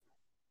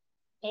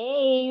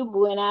Hey,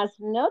 buenas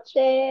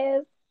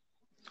noches.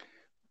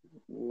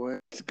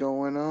 What's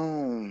going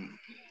on?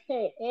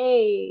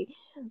 Hey,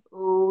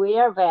 we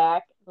are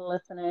back.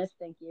 Listeners,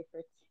 thank you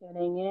for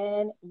tuning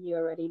in. You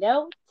already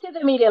know to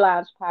the Media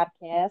Lounge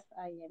podcast.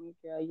 I am your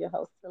girl, your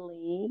host,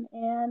 Celine,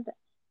 and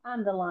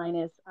on the line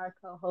is our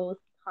co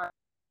host, Carlos.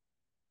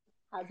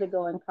 How's it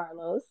going,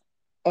 Carlos?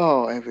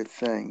 Oh,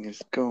 everything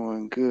is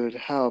going good.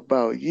 How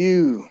about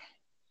you?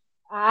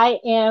 I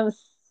am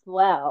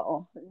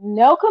swell.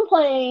 No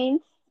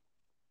complaints.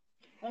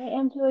 I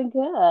am doing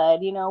good.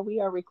 We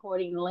are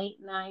recording late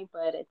night,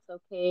 but it's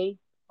okay.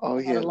 Oh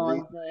I had a yeah,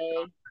 late long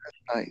day.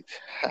 night.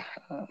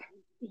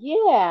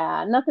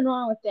 Yeah, nothing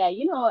wrong with that.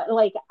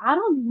 Like I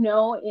don't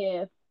know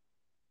if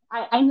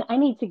I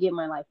need to get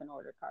my life in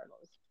order,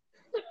 Carlos.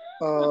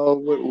 Oh,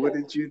 what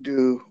did you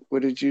do?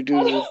 What did you do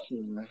I this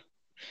time?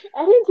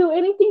 didn't do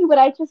anything, but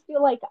I just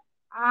feel like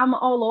I'm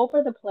all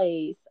over the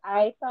place.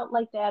 I felt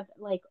like that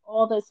like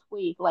all this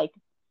week. Like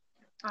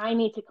I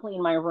need to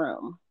clean my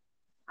room.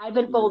 I've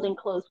been folding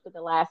clothes for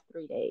the last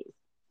 3 days.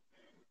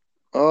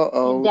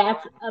 And Uh-oh.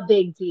 that's a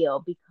big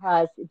deal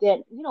because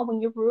then,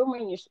 when your room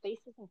and your space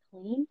isn't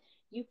clean,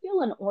 you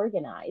feel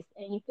unorganized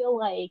and you feel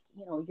like,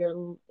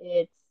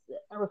 it's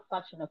a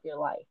reflection of your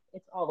life.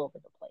 It's all over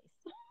the place.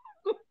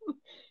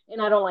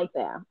 And I don't like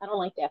that. I don't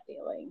like that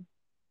feeling.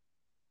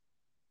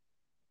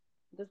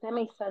 Does that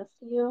make sense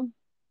to you?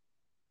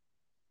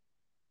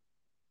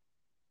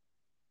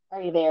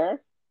 Are you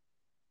there?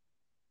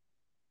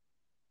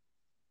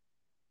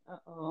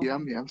 Uh-oh.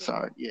 I'm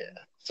sorry. Yeah,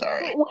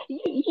 sorry.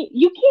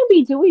 You can't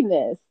be doing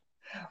this.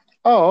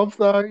 Oh, I'm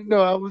sorry.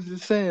 No, I was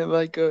just saying,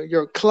 like,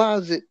 your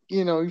closet,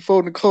 you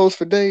folding clothes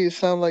for days.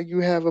 Sound like you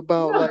have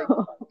about like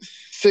No.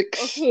 six.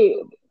 Okay.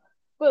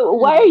 But You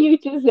why are know. you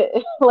just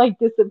like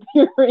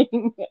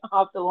disappearing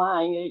off the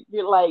line?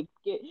 You're like,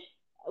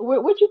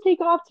 where'd you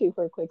take off to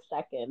for a quick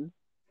second?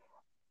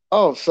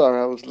 Oh,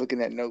 sorry. I was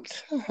looking at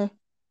notes.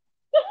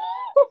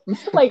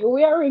 Like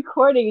we are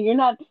recording. You're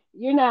not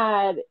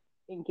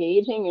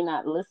engaging. You're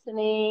not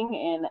listening,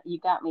 and you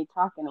got me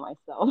talking to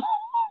myself.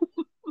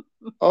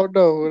 Oh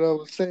no, what I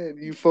was saying,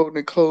 you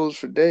folding clothes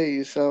for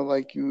days sound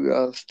like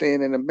you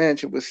staying in a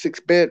mansion with 6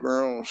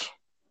 bedrooms.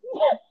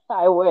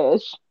 I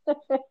wish.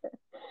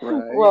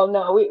 Right, Well,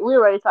 no, we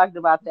already talked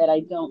about that.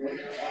 I don't live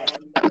in that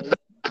because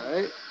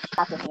right,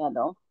 I can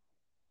handle.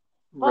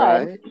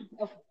 But right.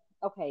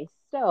 okay,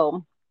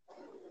 so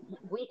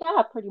we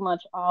got pretty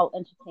much all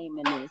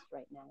entertainment news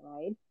right now,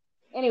 right?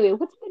 Anyway,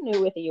 what's been new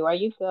with you? Are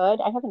you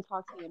good? I haven't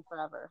talked to you in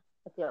forever.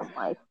 It feels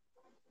like.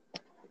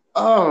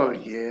 Oh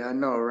yeah, I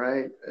know,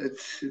 right?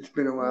 It's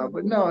been a while,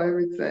 but Hmm. no,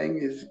 everything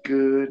is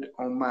good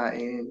on my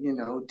end.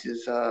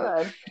 Just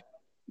Good.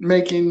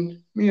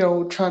 making,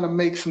 trying to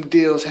make some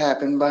deals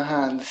happen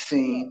behind the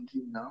scenes.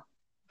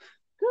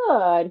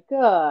 Good.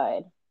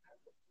 Good.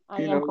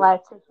 I You am know.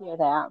 glad to hear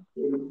that.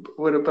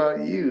 What about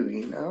you?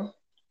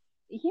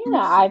 Yeah, Let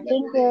me see I've my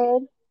been day.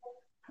 good.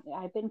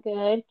 I've been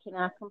good.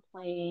 Cannot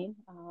complain.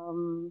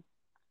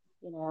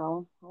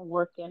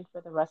 Working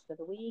for the rest of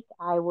the week.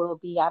 I will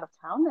be out of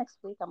town next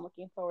week. I'm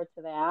looking forward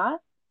to that.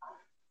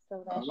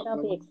 So that shall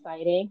be Uh-oh.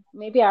 exciting.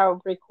 Maybe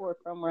I'll record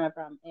from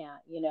wherever I'm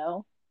at.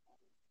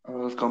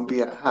 Oh, it's gonna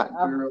be a hot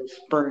Um, girl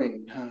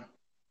spring, huh?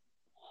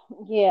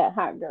 yeah,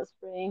 hot girl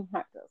spring,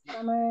 hot girl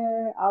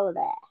summer, all of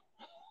that.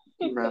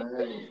 Right,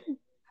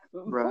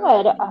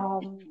 right. But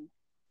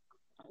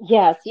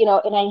yes,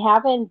 and I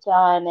haven't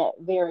done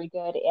very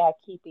good at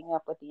keeping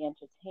up with the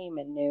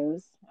entertainment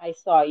news. I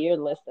saw your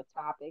list of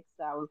topics.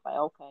 So I was like,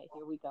 okay,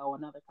 here we go,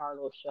 another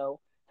Carlos show.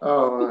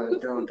 Oh,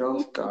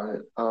 don't start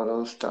it. Oh,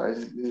 don't start.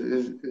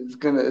 It's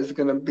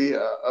gonna be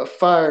a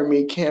fire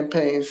me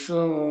campaign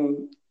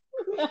soon.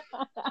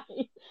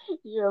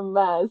 You're a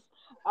mess.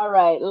 All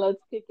right,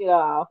 let's kick it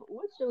off.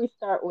 What should we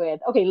start with?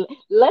 Okay,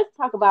 let's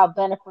talk about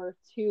Bennifer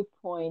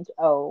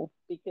 2.0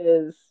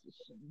 because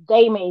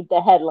they made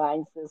the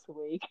headlines this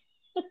week.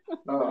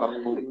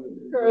 Uh-oh,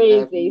 what Crazy.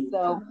 happened this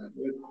So, time?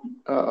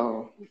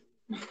 Uh-oh.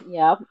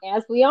 yeah,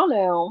 as we all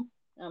know,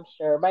 I'm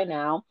sure by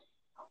now,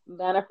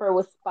 Bennifer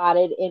was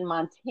spotted in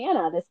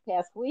Montana this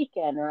past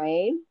weekend,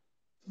 right?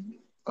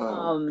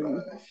 Oh Um,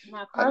 gosh,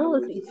 Now, I know Carlos,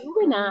 where this is you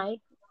and going.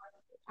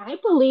 I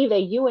believe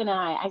that you and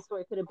I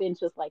swear it could have been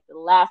just like the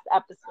last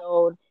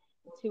episode,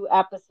 2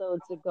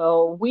 episodes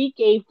ago. We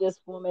gave this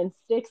woman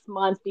 6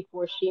 months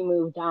before she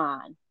moved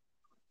on.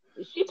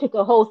 She took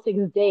a whole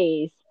 6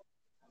 days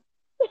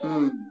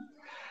Mm,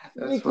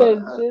 that's what.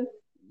 because this,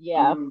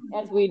 yeah, Mm.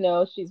 as we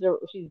know, she's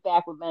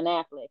back with Ben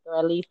Affleck, or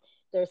at least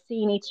they're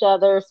seeing each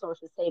other.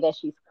 Sources say that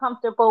she's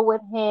comfortable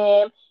with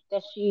him,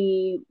 that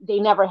they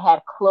never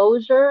had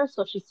closure,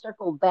 so she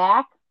circled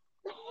back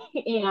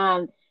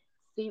and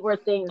see where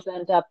things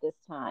end up this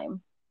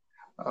time.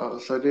 Oh,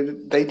 so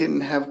they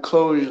didn't have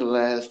closure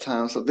last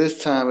time, so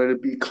this time it'll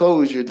be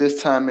closure.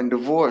 This time in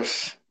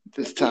divorce.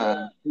 This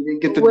time he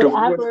didn't get the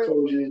divorce Whatever.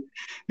 closure.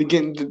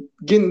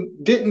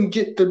 Didn't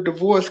get the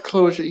divorce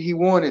closure he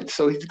wanted,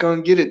 so he's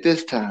gonna get it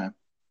this time.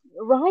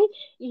 Right?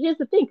 Here's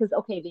the thing, because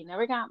okay, they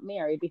never got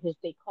married because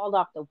they called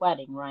off the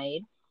wedding,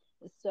 right?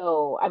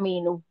 So, I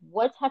mean,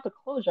 what type of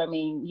closure? I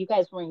mean, you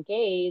guys were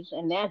engaged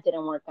and that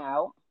didn't work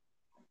out.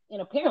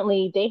 And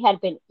apparently they had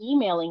been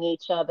emailing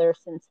each other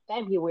since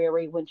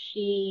February when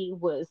she's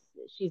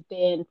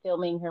been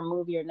filming her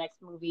movie or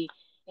next movie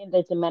in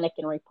the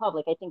Dominican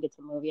Republic. I think it's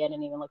a movie. I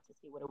didn't even look to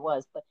see what it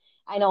was, but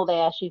I know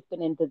that she's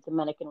been in the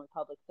Dominican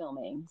Republic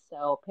filming.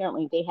 So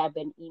apparently they have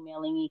been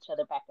emailing each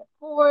other back and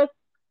forth.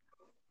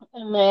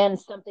 And then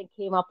something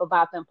came up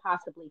about them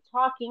possibly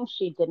talking.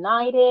 She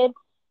denied it.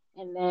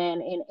 And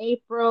then in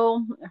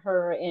April,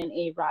 her and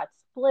A Rod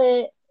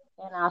split,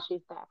 and now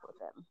she's back with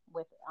him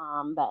with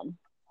Ben.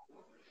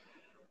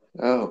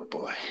 Oh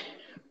boy.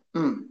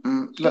 Too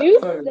Like I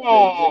said,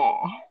 sad.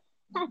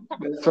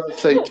 that's what I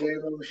say.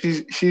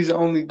 JLo, she's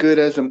only good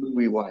as a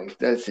movie wife.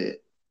 That's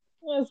it.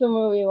 It's a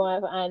movie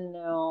wife. I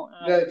know,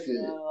 I That's it.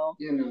 know.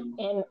 You know.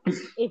 And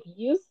if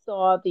you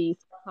saw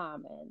these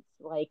comments,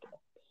 like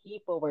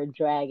people were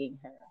dragging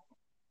her.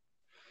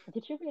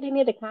 Did you read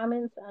any of the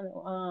comments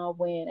on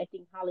when I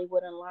think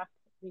Hollywood Unlocked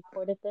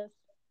reported this?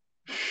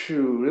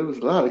 Shoot, there was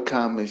a lot of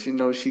comments. You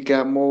know, she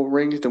got more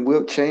rings than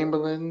Wilt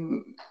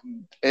Chamberlain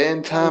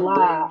and A Tom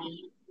lot.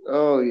 Brady.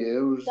 Oh yeah,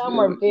 it was. Some It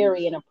were was. It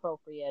very was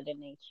inappropriate in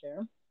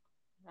nature,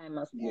 I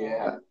must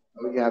add. yeah.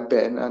 Oh yeah, I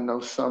bet. And I know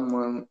some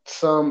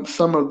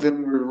of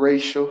them were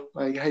racial.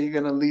 Like, how you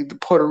gonna leave the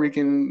Puerto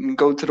Rican and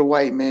go to the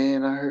white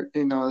man? I heard.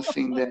 You know, I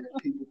seen that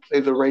people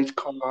play the race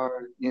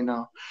card. You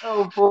know.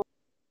 Oh boy,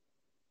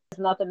 it has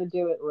nothing to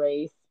do with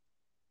race.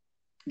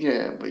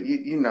 Yeah, but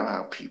you know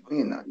how people.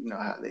 You know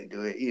how they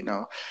do it.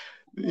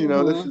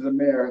 This Hmm. is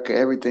America.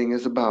 Everything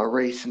is about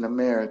race in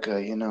America,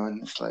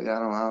 and it's like I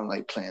don't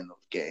like playing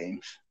those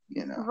games,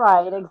 you know.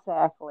 Right,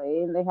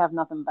 exactly. And they have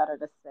nothing better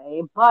to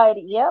say. But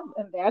yep,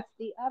 and that's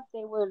the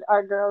update with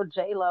our girl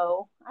J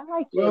Lo. I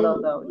like J Lo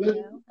Well, though,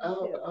 I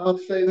I'll, do. I'll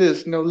say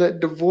this, let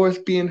divorce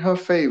be in her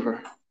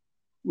favor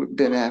with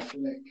Ben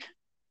Affleck.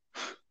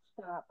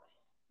 Stop.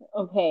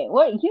 Okay.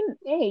 Well,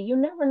 you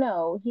never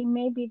know. He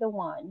may be the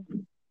one.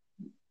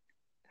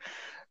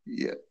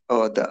 Yeah,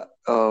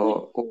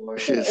 or I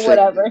should say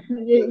Whatever.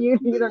 You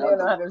the don't even know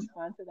another how to one,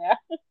 respond to that.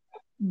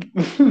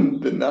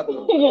 the another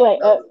one, You're like,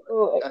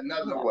 oh,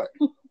 another yeah, one,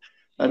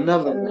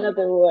 another one.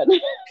 another one.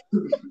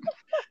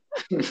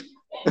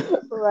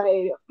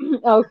 Right.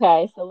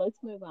 Okay, so let's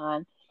move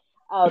on.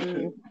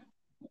 Um,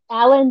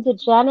 Ellen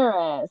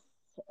DeGeneres.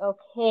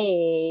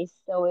 Okay,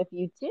 so if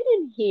you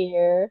didn't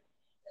hear,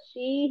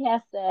 she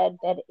has said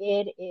that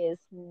it is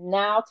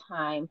now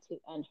time to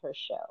end her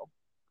show.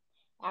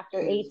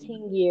 After Is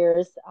 18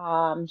 years,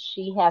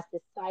 she has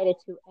decided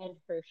to end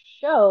her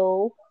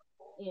show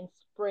in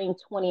spring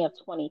 20 of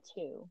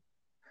 22.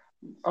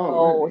 oh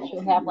So really?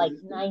 she'll have 18 like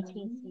years?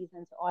 19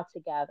 seasons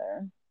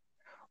altogether.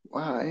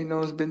 Wow, I didn't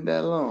know it's been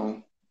that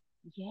long.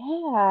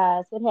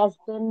 Yes, it has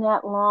been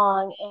that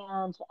long.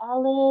 And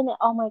Ellen,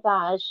 oh my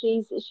gosh,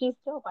 she's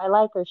dope. I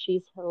like her.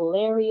 She's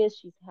hilarious.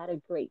 She's had a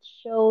great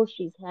show.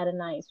 She's had a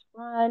nice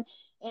run,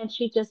 and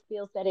she just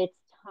feels that it's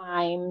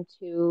time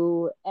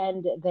to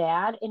end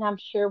that. And I'm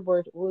sure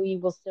we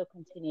will still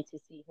continue to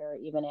see her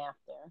even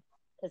after,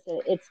 because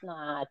it's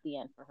not the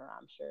end for her.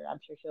 I'm sure. I'm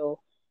sure she'll.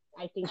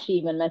 I think she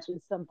even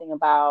mentioned something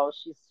about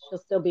she'll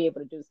still be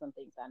able to do some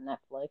things on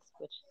Netflix,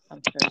 which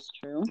I'm sure is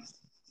true.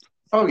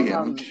 Oh yeah,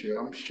 I'm Um, sure.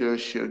 I'm sure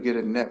she'll get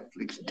a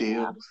Netflix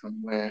deal yeah,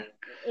 somewhere.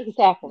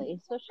 exactly.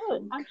 So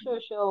I'm sure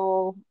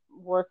she'll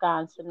work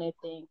on some new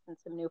things and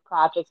some new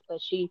projects,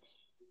 but she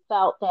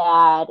felt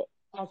that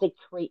as a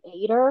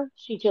creator,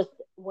 she just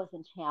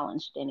wasn't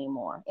challenged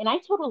anymore. And I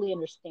totally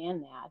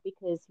understand that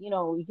because,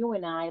 you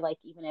and I, like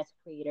even as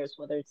creators,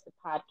 whether it's the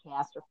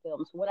podcast or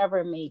films, whatever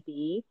it may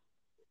be,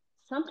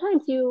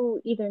 sometimes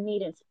you either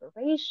need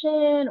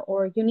inspiration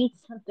or you need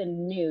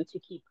something new to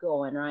keep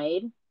going,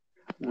 right?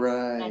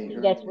 And I Right,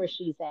 think that's right, where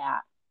she's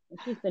at. And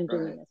she's been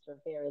doing right. this for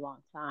a very long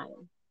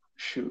time.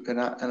 Shoot, and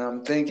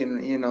I'm thinking,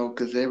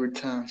 'cause every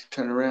time she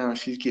turn around,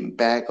 she's getting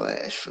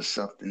backlash for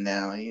something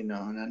now, and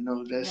I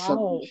know that's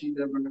something Right. she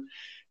never,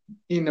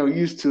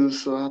 used to.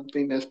 So I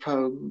think that's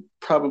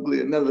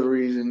probably another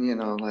reason,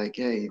 like,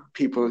 hey,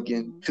 people are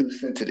getting Hmm. too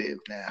sensitive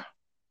now.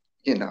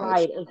 It's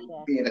Right,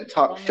 being a exactly.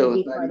 talk That may show is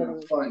be not part of the even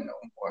reason. fun no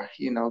more.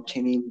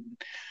 Can't even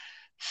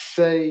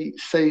say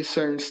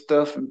certain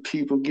stuff and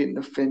people getting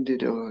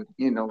offended or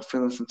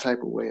feeling some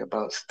type of way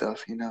about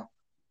stuff.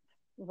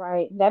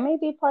 Right. That may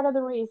be part of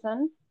the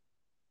reason.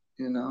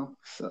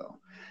 So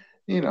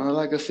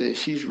like I said,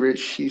 she's rich,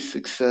 she's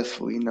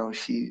successful.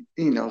 She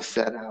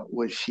set out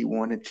what she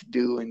wanted to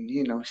do, and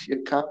she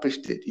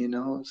accomplished it.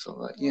 So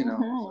so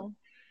Hmm.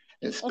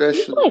 And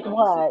she's especially like like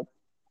I said, what,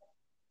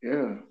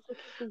 yeah.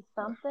 60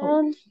 Oh,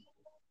 something?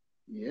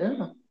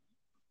 yeah,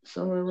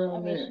 somewhere I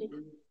around mean, there.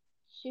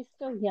 she's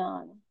still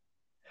young.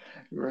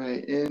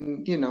 Right,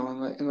 and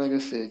and like I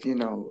said,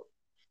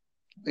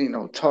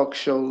 talk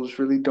shows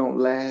really don't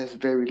last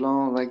very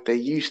long like they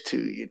used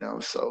to.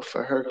 So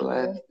for her to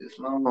last True. this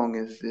long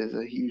is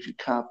a huge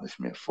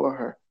accomplishment for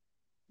her.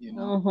 You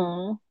know,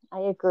 I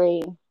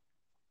agree.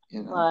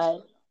 so. But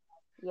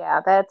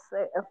yeah,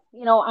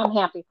 I'm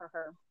happy for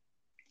her.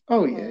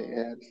 Oh yeah, And,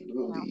 yeah,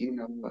 absolutely.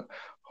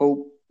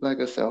 hope, like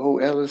I said,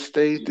 hope Ella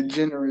stays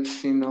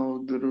DeGeneres,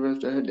 through the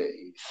rest of her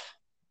days.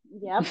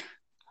 Yep.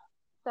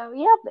 So,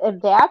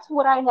 yep, that's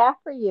what I have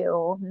for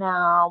you.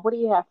 Now, what do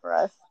you have for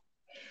us?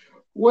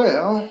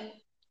 Well,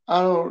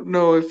 I don't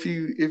know if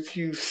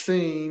you've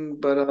seen,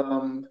 but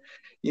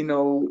you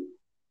know,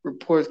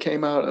 reports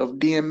came out of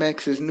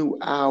DMX's new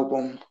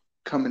album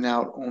coming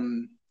out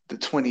on the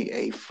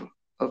 28th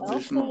of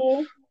this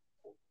month.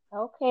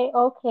 Okay. Okay.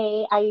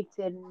 Okay. I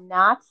did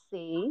not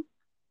see,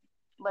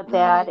 but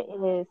that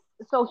Yeah. is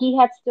so he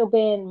had still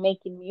been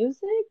making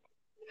music.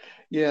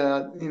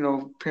 Yeah,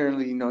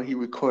 apparently, he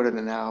recorded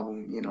an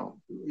album,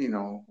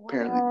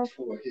 apparently What?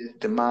 before his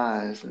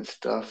demise and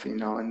stuff, and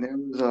there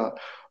was a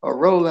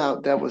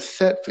rollout that was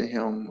set for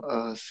him,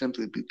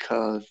 simply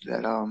because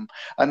that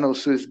I know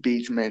Swiss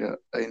Beats made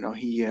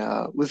he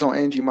was on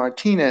Angie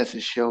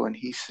Martinez's show, and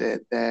he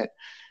said that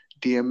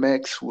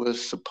DMX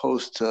was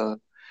supposed to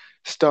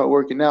start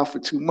working out for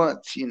 2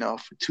 months,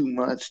 for 2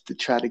 months to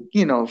try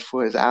to,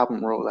 for his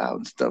album rollout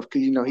and stuff.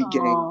 Cause Oh.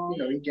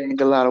 he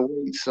gained a lot of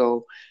weight.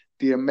 So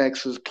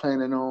DMX was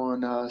planning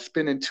on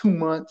spending 2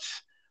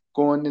 months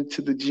going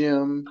into the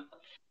gym,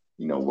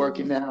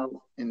 working Mm, out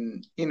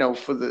and,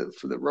 for the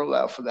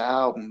rollout for the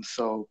album.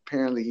 So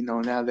apparently,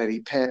 now that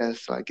he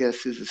passed, so I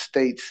guess his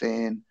estate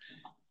saying,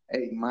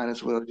 hey, you might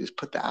as well just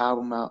put the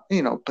album out,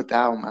 put the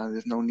album out.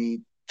 There's no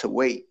need to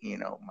wait, might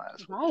as well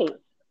just right. put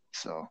it.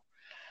 So,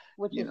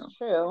 Which you is know.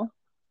 true.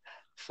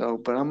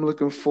 But I'm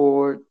looking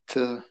forward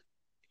to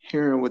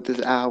hearing what this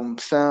album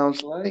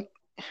sounds like,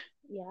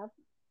 Yep.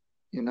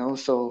 So Me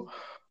too.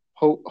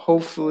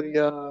 hopefully,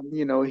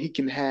 he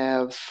can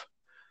have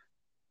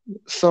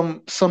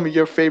some of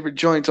your favorite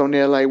joints on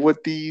there, like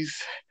what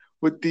these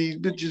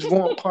bitches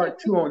want part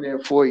two on there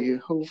for you.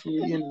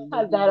 Hopefully, maybe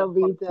have That'll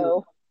be part two.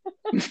 dope.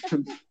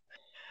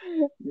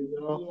 you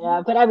know.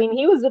 Yeah, but I mean,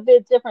 he was a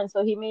bit different,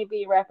 so he may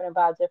be rapping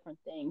about different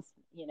things.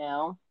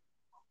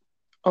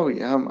 Oh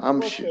yeah, I'm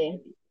We'll sure. see.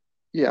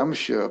 Yeah, I'm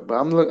sure, but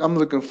I'm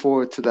looking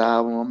forward to the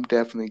album. I'm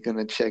definitely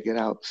gonna check it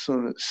out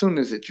soon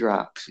as it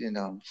drops.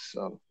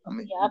 So I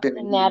mean, Yep, been a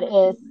and that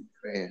is huge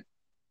fan.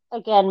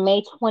 again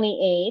May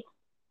 28th.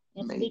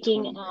 And May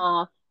speaking 20th.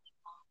 of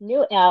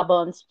new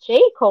albums,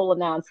 J. Cole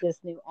announced his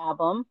new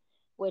album,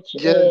 which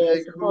Yeah, J.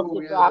 is supposed to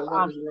Cole. Yes, I drop love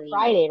on his rollout.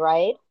 Friday,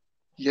 right?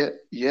 Yeah,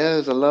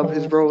 yes, I love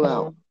his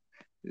rollout.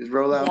 His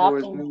rollout Yep. for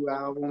his And new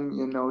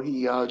album.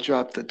 He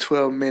dropped a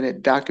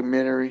 12-minute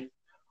documentary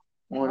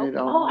on it. okay.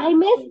 Oh, I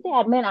missed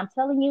that, man. I'm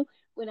telling you,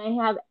 when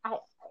I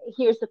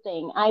here's the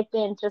thing. I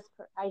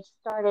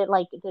started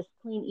like this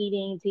clean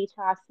eating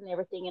detox and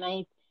everything, and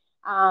I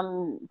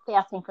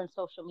fasting from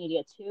social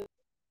media too.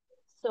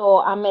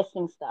 So I'm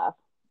missing stuff.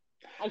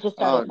 I just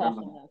Oh started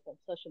fasting no. now from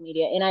social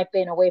media, and I've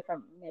been away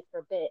from it for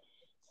a bit.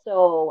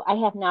 So I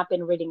have not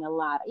been reading a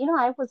lot.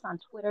 I was on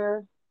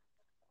Twitter.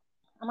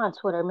 I'm on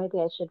Twitter. Maybe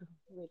I should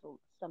read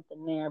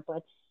something there,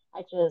 but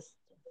I just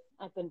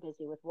I've been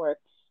busy with work.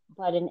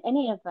 But in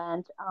any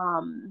event,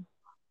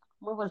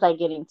 where was I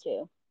getting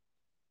to?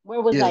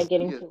 Where was I Yes,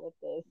 getting yes. to with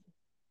this?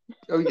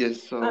 Oh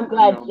yes. I'm So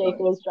glad Jake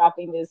was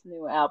dropping this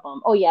new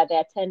album. Oh yeah,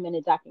 that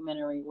 10-minute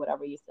documentary,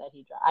 whatever you said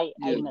he dropped. I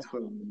yeah, missed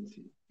 12 it. minutes.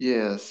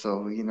 Yeah,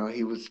 so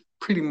he was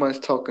pretty much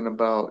talking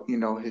about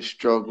his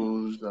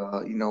struggles,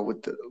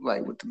 with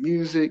the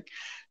music,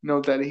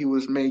 that he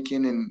was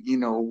making, and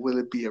will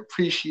it be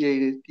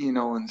appreciated,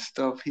 and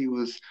stuff he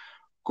was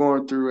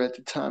going through at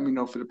the time,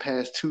 for the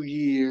past 2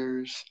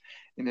 years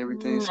and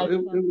everything. So I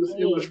can't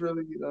it was wait.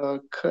 really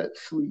cut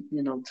sweet,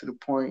 to the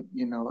point,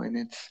 and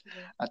it's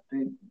Yeah. I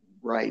think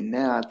right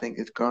now I think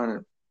it's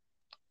garnered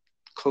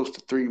close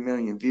to 3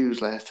 million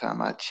views last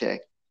time I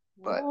checked.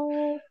 But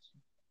What?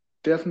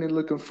 definitely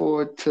looking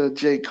forward to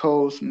J.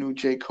 Cole's new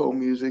J. Cole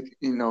music,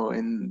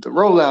 and the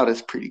rollout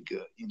is pretty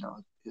good,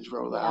 his Yeah.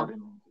 rollout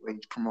and the way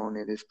he's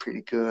promoting it is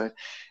pretty good.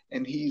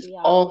 And he's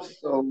Yeah.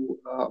 also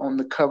on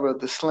the cover of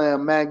the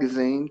Slam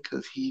magazine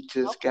because he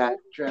just got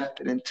Okay.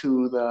 drafted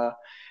into the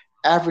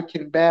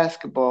African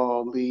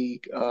Basketball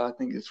League. I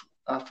think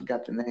I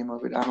forgot the name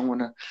of it. I don't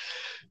want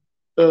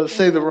to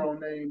say the Mhm. wrong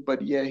name,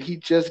 but yeah, he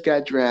just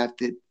got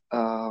drafted.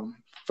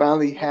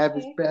 Finally have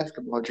his Okay.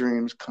 basketball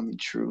dreams coming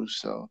true.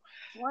 So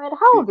What?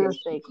 How big old is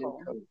ups to J. J.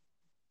 Cole? Cole.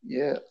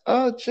 Yeah.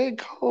 J.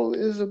 Cole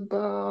is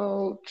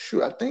about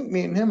shoot, I think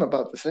me and him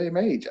about the same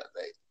age, I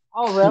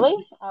Oh, think. really?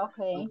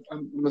 Okay.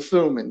 I'm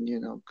assuming,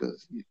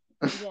 because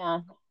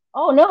Yeah.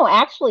 Oh no,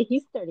 actually,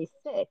 he's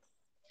 36.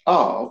 I oh,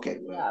 just okay,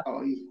 looked it well,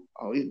 up.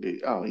 he's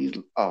big.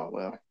 Oh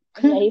well.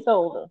 Yeah, he's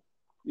older.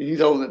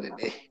 He's older than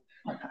me.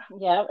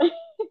 Yeah.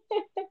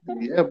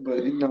 Yeah,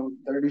 but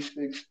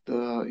 36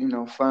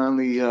 to,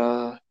 finally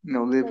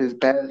live his 36.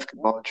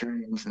 basketball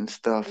dreams and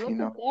stuff, Look at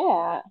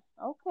that.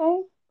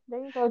 Okay. There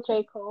you go,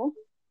 J. Cole.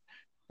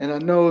 And I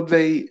know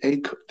they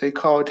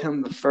called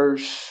him the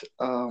first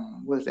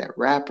was that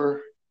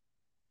rapper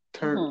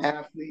turned Hmm.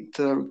 athlete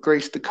to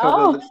grace the cover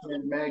of Oh, the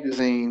Slam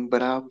magazine,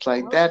 but I was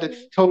like, that is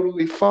okay.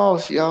 totally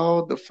false,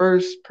 y'all. The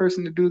first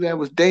person to do that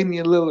was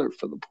Damian Lillard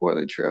for the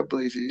Portland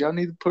Trailblazers. Y'all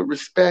need to put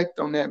respect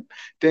on that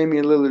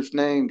Damian Lillard's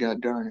name,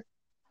 god darn it.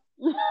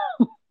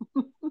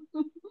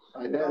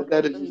 That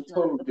Okay, is so just he's not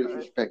total the first.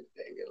 disrespect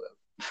to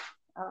J-Lo.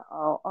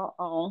 Uh-oh,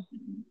 uh-oh.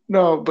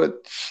 No,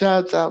 but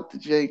shouts out to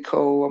J.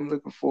 Cole. I'm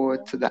looking forward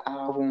Yeah, to the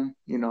album.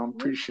 I'm me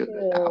pretty sure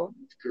that too. album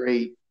is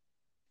great.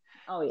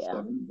 Oh So yeah.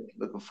 I'm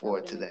looking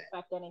forward to Couldn't that.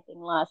 expect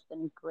anything less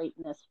than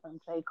greatness from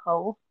J.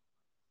 Cole.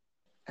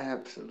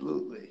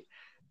 Absolutely.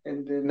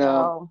 And then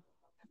So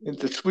and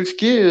to switch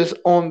gears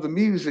on the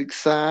music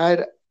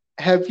side,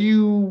 have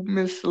you,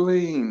 Miss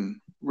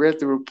Celine, read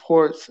the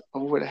reports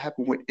of what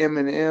happened with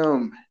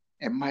Eminem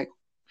and Michael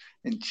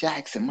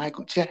Jackson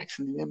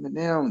and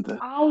Eminem?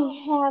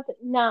 I have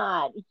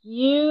not.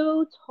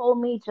 You told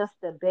me just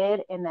a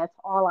bit, and that's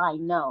all I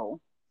know.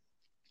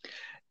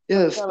 So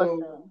Yeah, fill us so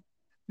in.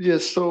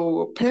 so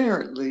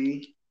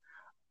apparently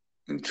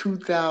in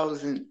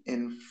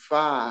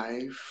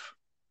 2005,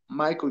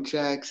 Michael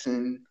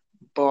Jackson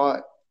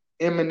bought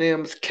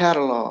Eminem's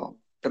catalog,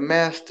 the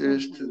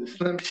masters to the Mm-hmm.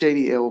 Slim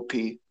Shady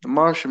LP, the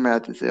Marshall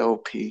Mathers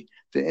LP,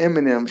 the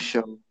Eminem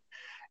Show,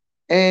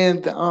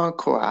 and the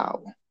Encore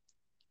album,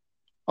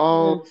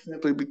 Mm, all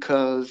simply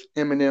because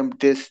Eminem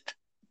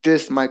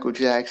dissed Michael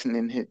Jackson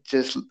and hit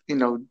just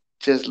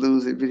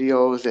lose it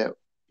videos that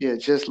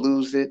just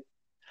lose it.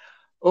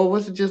 Or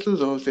was it just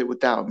lose? Or was it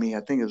without me?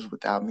 I think it was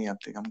without me. I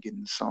think I'm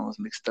getting the songs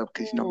mixed up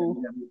because mm,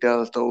 Eminem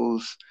does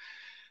those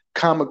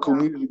comical yeah.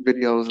 music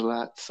videos a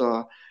lot.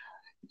 So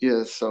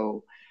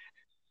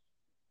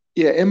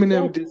yeah, Yeah.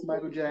 Eminem dissed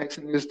Michael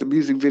Jackson. It's the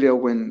music video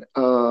when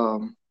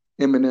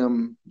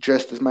Eminem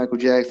dressed as Michael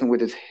Jackson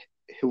with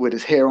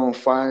his hair on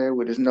fire,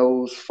 with his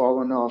nose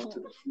falling off to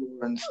the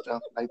floor and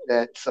stuff like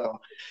that. So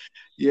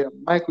yeah,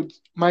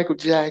 Michael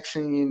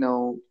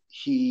Jackson,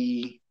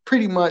 he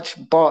pretty much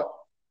bought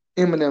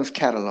Eminem's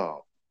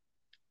catalog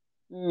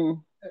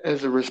Mm,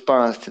 as a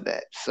response to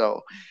that.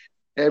 So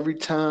every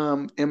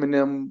time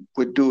Eminem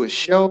would do a mm,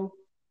 show,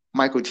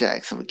 Michael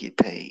Jackson would get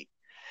paid.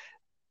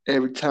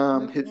 Every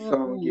time mm, his mm,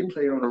 song would get mm.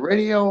 played on the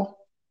radio,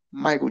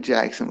 Michael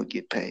Jackson would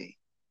get paid.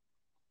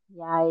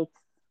 Yikes.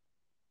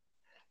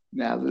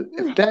 Now,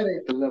 if that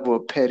ain't the level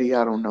of petty,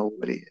 I don't know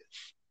what is.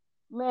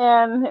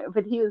 Man,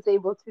 but he was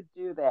able to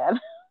do that.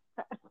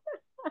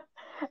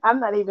 I'm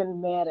not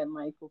even mad at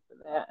Michael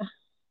for that.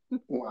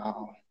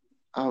 Wow.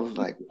 I was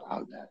like,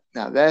 wow,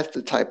 now that's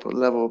the type of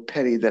level of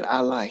petty that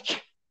I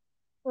like.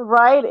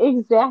 Right?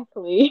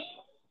 Exactly.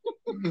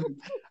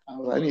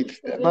 I need to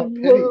That step my is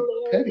petty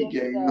hilarious,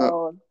 game up.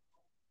 though.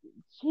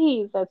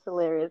 Jeez, that's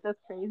hilarious. That's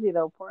crazy,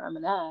 though. Poor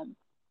Eminem.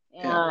 Yeah,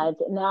 And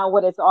now,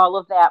 what is all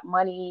of that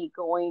money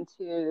going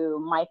to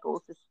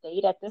Michael's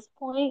estate at this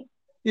point?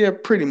 yeah,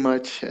 pretty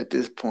much at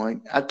this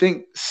point. I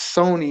think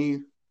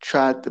Sony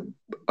tried to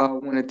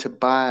wanted to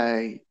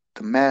buy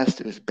the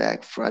Masters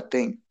back for I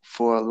think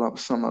for a lump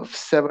sum of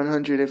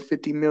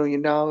 $750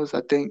 million.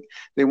 I think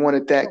they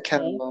wanted that Okay.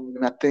 catalog,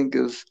 and I think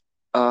it was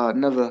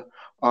another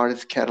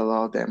artist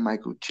catalog that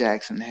Michael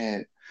Jackson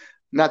had.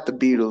 Not the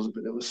Beatles,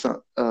 but it was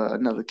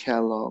another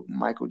catalog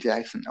Michael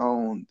Jackson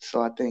owned.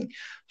 So I think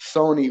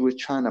Sony was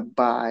trying to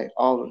buy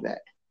all of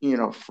that,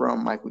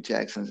 from Michael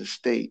Jackson's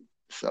estate.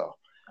 So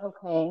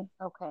Okay.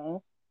 Okay.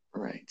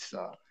 right,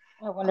 so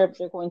I I wonder if was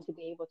they're going to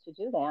be able to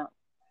do that.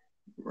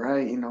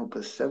 right,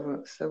 but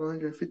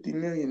 $750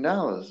 million,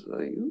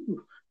 like,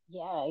 ooh.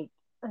 Yeah.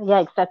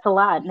 Yikes, that's a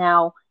lot.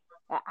 Now,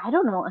 I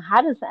don't know.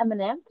 How does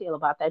Eminem feel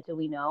about that? Do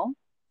we know?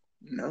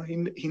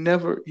 He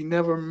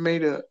never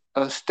made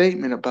a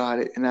statement about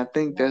it, and I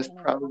think that's Nothing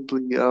at all.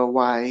 probably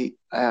why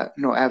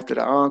after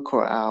the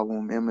Encore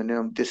album,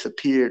 Eminem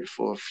disappeared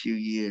for a few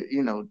years,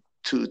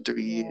 2 or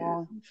 3 years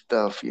Yeah. and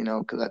stuff,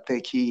 because I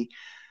think he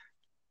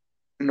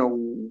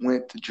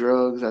went to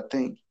drugs. I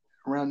think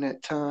around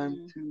that time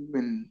Mm. too,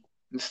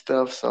 and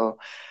stuff. So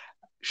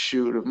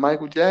shoot, if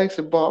Michael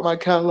Jackson bought my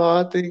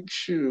catalog, I think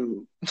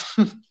shoot,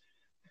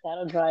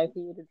 That'll drive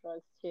you to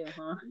drugs too,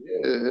 huh?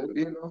 yeah,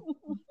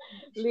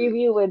 Leave shoot,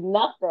 you with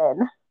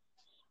nothing.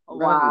 right,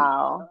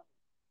 Wow.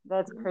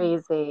 That's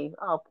crazy.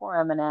 Oh, poor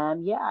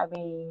Eminem. Yeah, I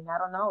mean, I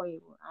don't know.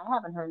 I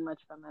haven't heard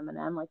much from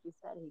Eminem. Like you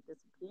said, he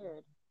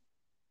disappeared.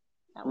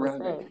 That was right,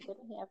 it.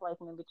 Didn't he have like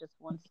maybe just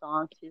one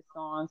song, two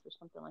songs, or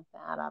something like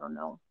that? I don't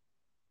know.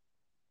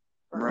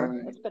 For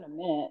right, it's been a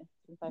minute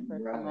since I've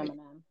heard from right.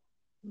 Eminem.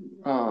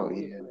 Since Oh we've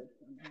yeah. heard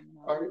from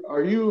Eminem.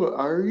 Are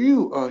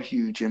you a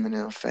huge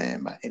Eminem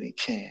fan by any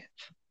chance?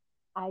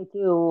 I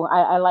do.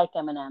 I like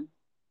Eminem.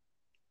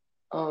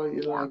 Oh,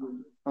 you Yeah. like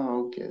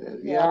Oh, okay.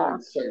 Yeah, I Yeah.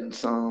 like certain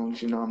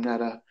songs. I'm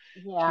not a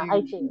Yeah, I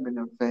huge do.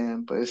 Eminem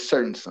fan, but it's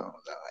certain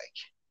songs I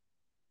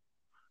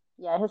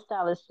Yeah, his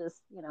style is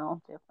just,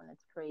 different.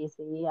 It's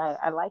crazy.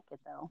 I like it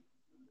though.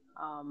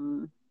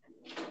 Um,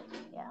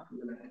 yeah.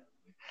 like.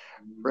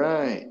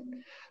 Right.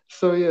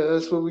 So yeah,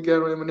 that's what we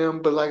got on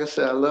Eminem. But like I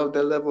said, I love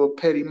that level of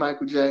petty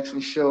Michael Jackson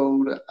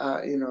showed.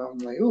 I'm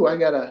like, ooh, I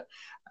gotta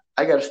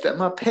step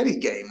my petty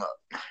game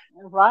up.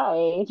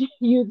 Right.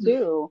 You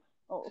do.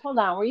 Oh, hold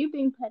on. Were you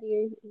being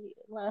petty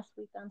last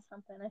week on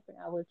something? I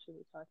forgot what you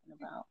were talking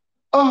about.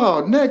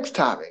 Oh, next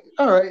topic.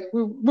 All right,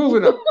 we're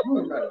moving on.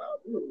 Moving right along.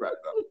 Moving right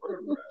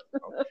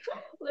along.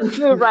 Let's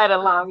move right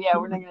along. Yeah,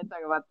 we're not going to talk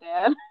about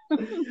that.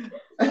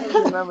 I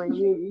Moving remember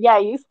you. Yeah,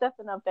 you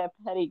stepping up that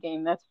petty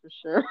game. That's for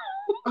sure.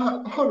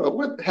 Hold on.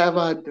 What have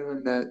I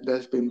done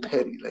that's been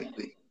petty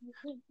lately?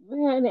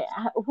 Man,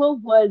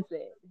 what was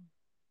it?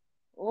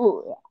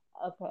 Ooh,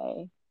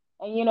 okay.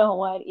 And you know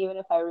what? Even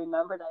if I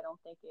remembered, I don't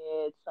think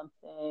it's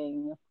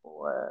something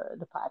for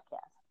the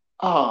podcast.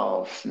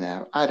 Oh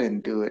snap! I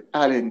didn't do it.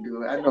 I didn't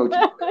do it. I know what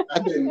you're doing. I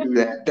didn't do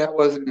that. That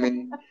wasn't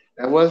me.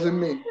 That wasn't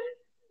me.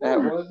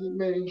 That wasn't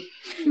me.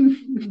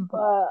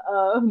 But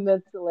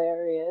that's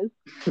hilarious.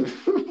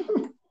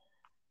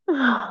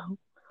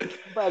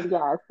 But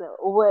yeah, so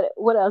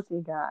what else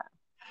you got?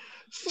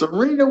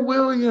 Serena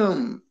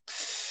Williams.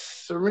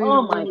 Serena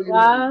Oh my Williams.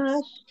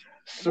 gosh.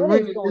 What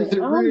is Serena, going is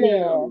it on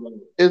there? real?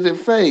 Is it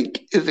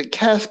fake? Is it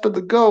Casper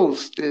the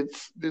Ghost?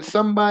 Did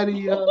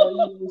somebody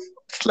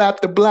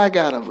slap the black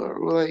out of her?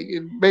 Like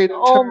it made her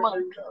Oh turn my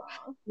her color.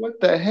 god. What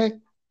the heck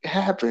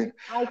happened?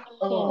 I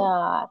Oh,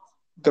 cannot.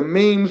 the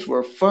memes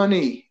were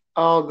funny.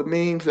 All the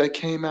memes that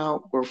came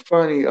out were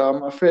funny.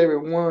 My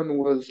favorite one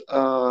was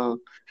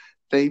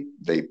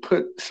they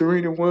put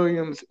Serena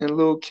Williams and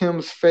Lil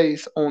Kim's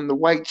face on the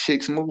White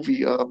Chicks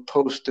movie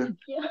poster.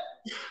 Yeah,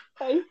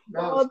 I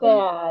That saw was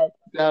my that.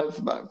 that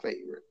was my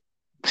favorite.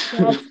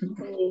 That's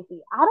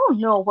crazy. I don't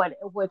know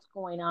what's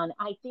going on.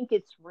 I think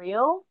it's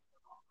real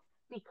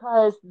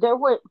because there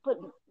were, but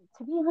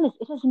to be honest,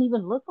 it doesn't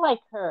even look like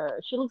her.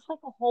 She looks like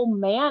a whole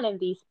man in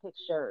these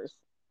pictures.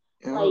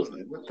 And I Like, was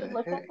like, what did the you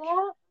look at heck?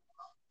 that?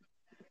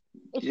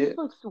 It Yeah, just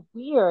looks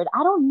weird.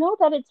 I don't know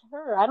that it's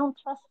her. I don't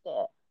trust it.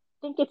 I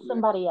think it's right,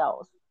 somebody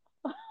else.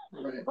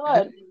 right,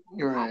 But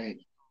you're I, right.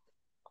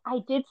 I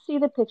did see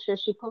the picture.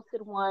 She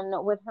posted one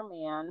with her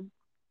man.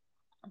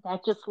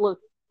 That just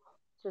looked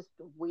just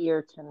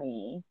weird to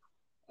me.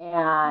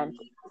 And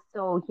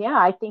so, yeah,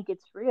 I think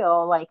it's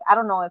real. Like, I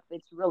don't know if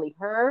it's really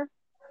her.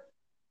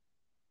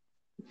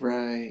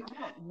 Right. I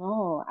don't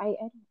know. I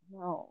don't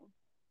know.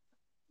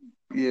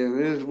 Yeah,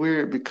 it is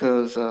weird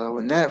because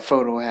when that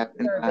photo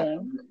happened,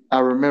 Disturbing. I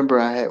remember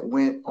I had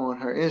went on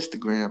her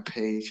Instagram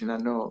page, and I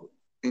know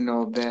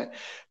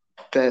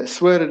that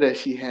sweater that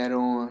she had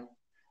on,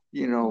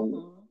 you know,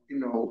 Hmm. you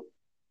know,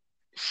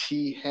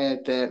 she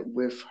had that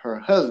with her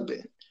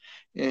husband,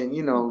 and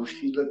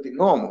she Hmm. looked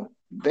normal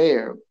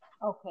there,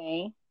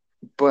 Okay.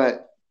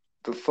 but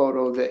the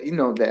photo that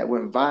that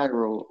went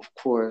viral, of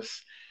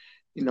course,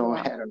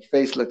 Yeah. had her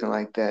face looking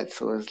like that.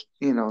 So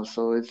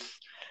it's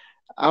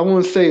I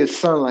wouldn't say it's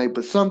sunlight,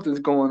 but something's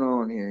going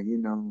on here,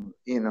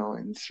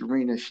 and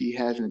Serena, she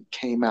hasn't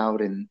came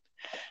out and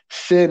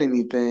said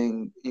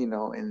anything,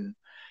 and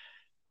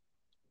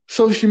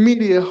social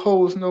media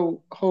holds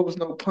no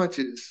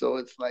punches. So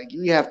it's like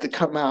you have to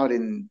come out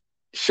and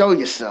show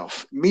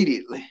yourself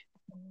immediately.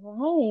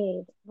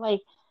 Right.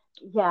 Like,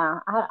 yeah,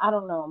 I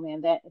don't know,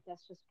 man.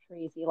 That's just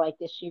crazy. Like,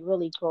 did she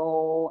really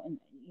go and,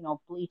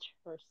 bleach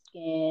her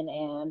skin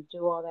and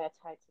do all that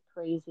types of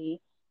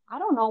crazy? I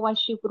don't know why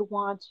she would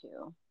want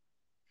to.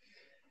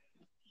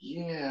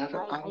 Yeah,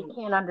 I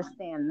can't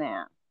understand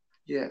that.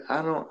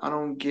 I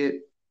don't get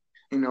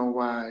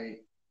why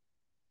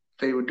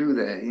they would do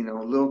that.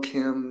 Lil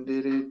Kim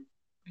did it,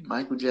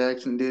 Michael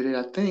Jackson did it.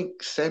 I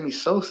think Sammy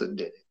Sosa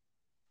did it.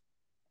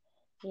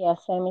 Yeah,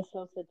 Sammy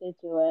Sosa did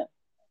do it.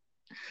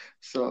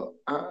 So,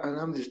 and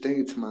I'm just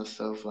thinking to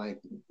myself, like,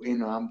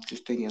 I'm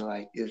just thinking,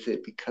 like, is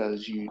it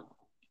because you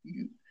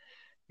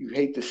you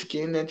hate the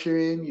skin that you're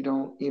in? You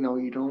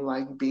don't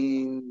like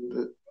being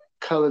the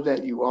color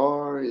that you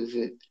are? Is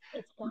it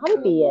It's gotta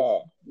be because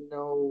it.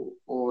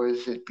 or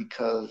is it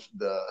because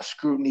the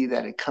scrutiny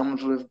that it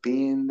comes with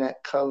being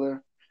that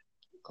color?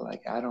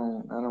 Like, I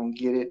don't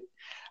get it.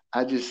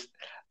 I just,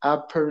 I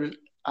pur,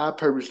 I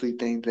purposely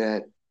think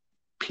that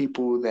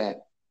people that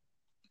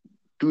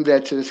do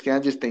that to the skin, I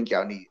just think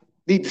y'all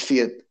need to see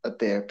a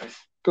therapist.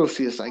 Go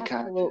see a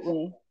psychiatrist.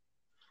 Absolutely.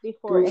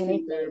 Before Go see a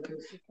anything,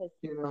 therapist. because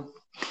You know.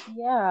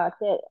 yeah,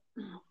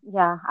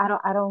 yeah,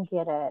 I don't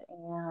get it.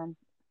 And,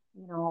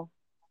 you know,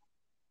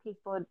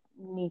 people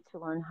need to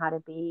learn how to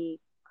be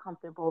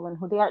comfortable in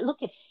who they are.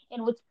 Look at,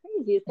 and what's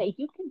crazy is that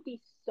you can be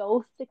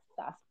so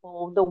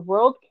successful. The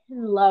world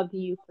can love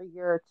you for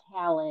your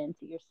talent,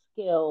 your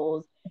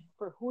skills,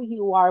 for who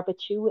you are,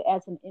 but you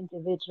as an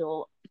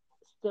individual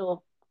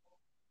still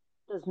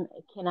doesn't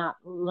cannot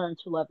learn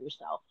to love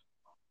yourself.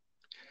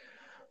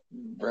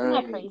 Isn't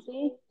that Right.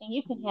 crazy? And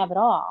you can have it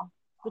all,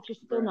 but you're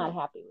still not Right.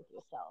 happy with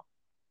yourself.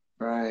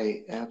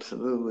 Right.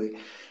 Absolutely.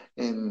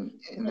 And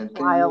the That's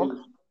thing wild. is,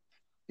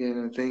 yeah,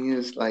 the thing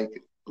is, like,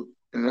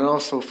 and then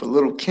also for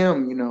little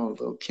Kim,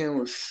 little Kim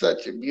was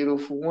such a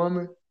beautiful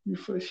woman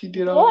before she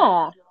did all that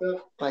Yeah.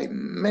 stuff. Like,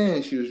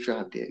 man, she was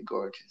drop dead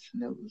gorgeous,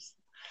 and it was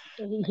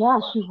like, Yeah,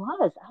 wow. she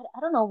was. I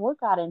don't know what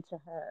got into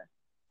her.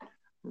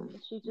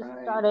 She just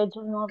Right. started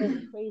doing all this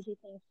crazy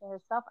things to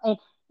herself. And,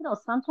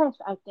 sometimes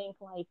I think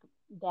like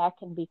that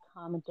can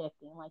become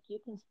addicting. Like you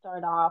can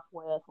start off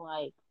with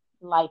like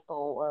lipo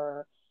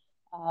or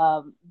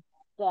um,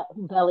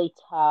 belly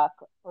tuck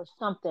or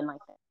something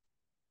like that.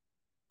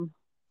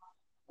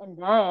 And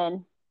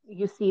then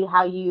you see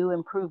how you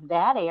improve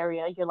that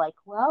area. You're like,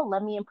 well,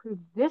 let me improve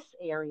this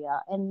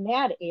area and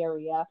that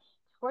area.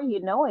 Before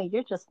you know it,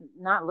 you're just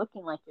not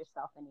looking like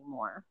yourself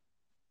anymore.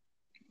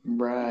 Because,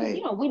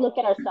 Right. we look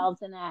at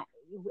ourselves and that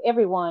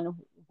everyone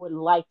would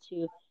like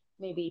to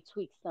maybe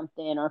tweak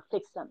something or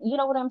fix something. You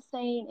know what I'm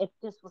saying? If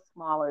this was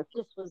smaller, if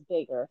this was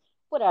bigger,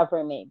 whatever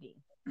it may be.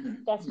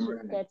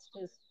 Right. That's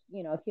just,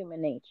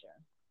 human nature.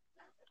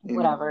 You know.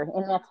 Whatever,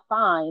 and that's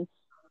fine.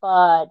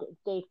 But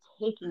they've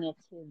taken it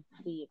to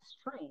the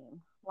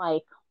extreme.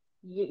 Like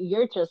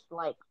you're just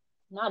like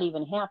not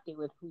even happy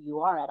with who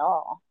you are at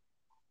all.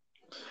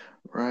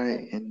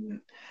 Right.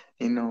 And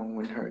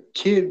when her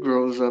kid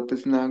grows up,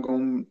 it's not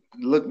gonna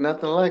look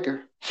nothing like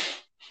her.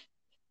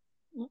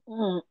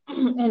 Mm-mm.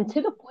 And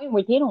to the point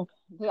where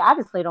they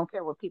obviously don't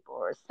care what people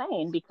are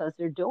saying because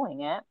they're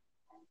doing it.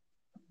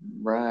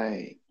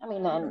 Right. I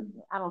mean, and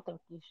Right. I don't think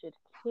you should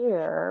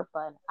care,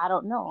 but I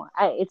don't know.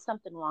 It's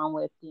something wrong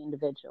with the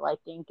individual. I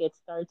think it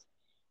starts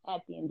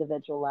at the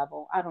individual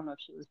level. I don't know if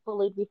she was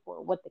bullied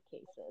before, what the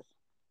case is.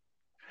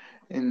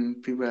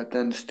 And people have to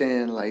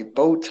understand, like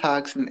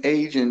Botox and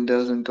aging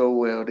doesn't go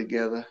well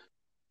together.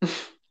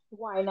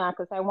 Why not?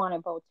 Because I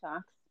wanted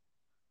Botox.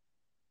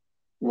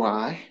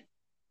 Why?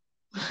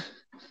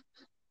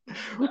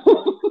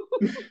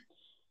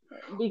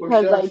 Or Because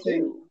should I I say,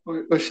 do.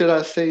 or should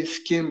I say,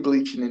 skin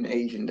bleaching and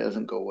aging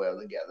doesn't go well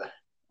together?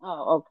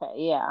 Oh, okay,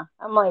 yeah.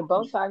 I'm like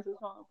Botox is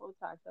wrong with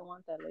Botox. I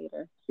want that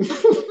later.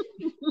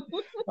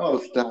 Oh,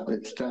 stop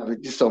it, stop it!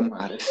 You're so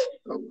modest,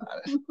 so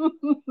modest.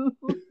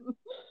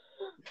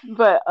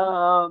 But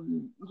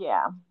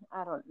yeah,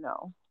 I don't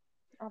know.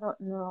 I don't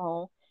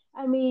know.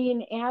 I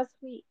mean,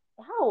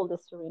 how old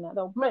is Serena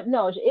though? But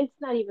no, it's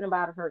not even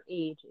about her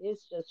age.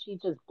 It's just she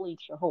just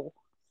bleached her whole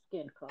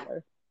skin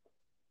color.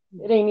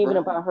 It ain't even Right,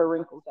 about her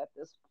wrinkles at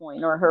this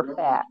point or her right,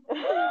 fat.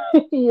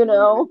 you right.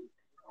 know?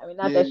 I mean,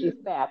 not that Yeah, she's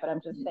fat, but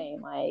I'm just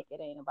saying, like, it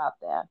ain't about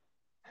that.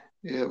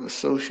 yeah. But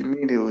social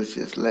media was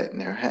just letting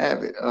her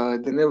have it.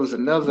 Then there was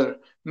another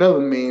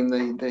meme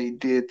they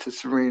did to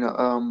Serena.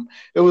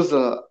 It was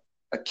a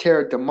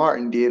character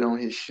Martin did on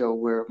his show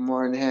where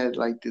Martin had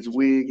like this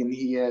wig and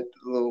he had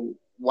the little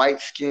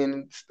white skin.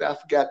 And stuff.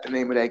 I forgot the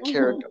name of that Hmm.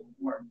 character.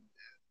 Martin.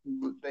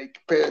 They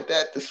compared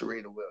that to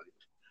Serena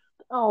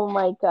Oh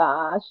my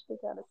gosh, they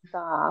gotta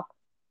stop.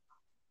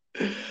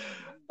 Williams.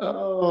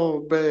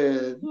 Oh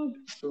man. Hmm.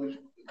 So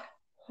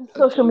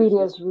I Social told media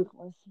you is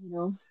ruthless.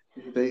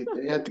 they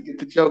have to get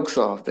the jokes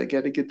off. They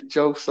got to get the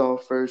jokes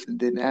off first, and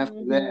then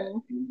after that,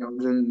 Hmm.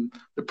 then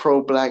the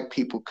pro black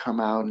people come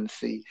out and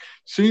see,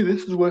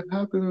 this is what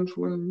happens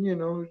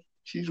when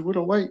she's with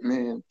a white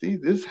man. See,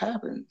 this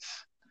happens.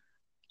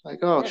 Like,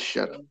 oh, That's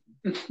shut up.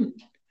 crazy.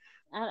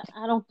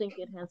 I don't think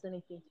it has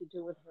anything to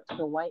do with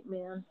the white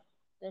man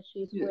that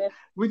she's Yeah, with.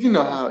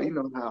 but I think you it's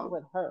know how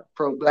with her.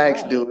 pro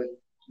blacks Right. do it.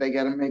 They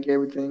got to make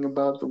everything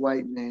about the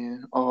white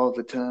man all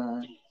the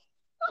time.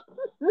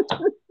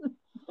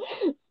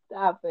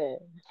 Stop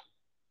it.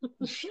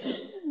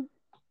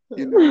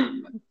 You know,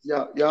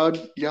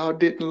 y'all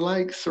didn't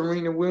like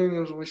Serena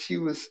Williams when she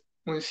was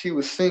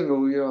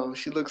single.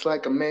 She looks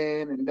like a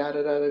man and da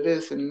da da da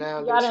this, and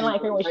now Y'all that didn't she's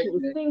like with her a when she white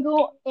was man,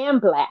 single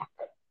and black.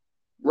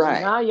 And right?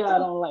 now y'all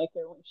don't like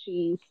her when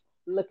she's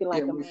looking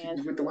Yeah, like a when man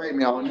she's with the white still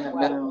man, oh, and now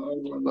white.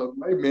 oh, look,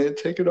 white man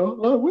taking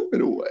all our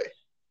women away.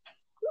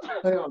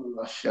 Hell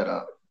no, shut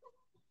up.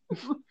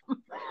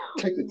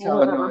 Take the Tylenol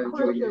Whatever. and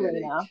enjoy Poor your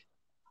Serena.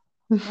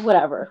 headache.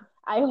 Whatever.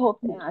 I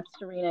hope that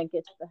Serena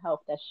gets the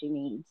help that she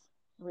needs.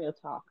 Real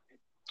talk.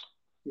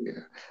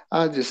 Yeah,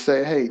 I'll just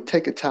say, hey,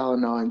 take a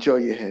Tylenol, enjoy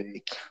your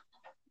headache.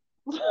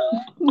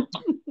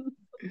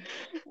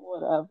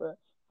 Whatever.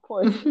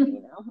 Poor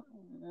Serena.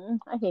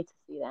 I hate to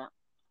see that.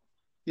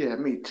 Yeah,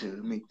 me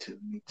too, me too,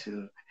 me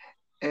too.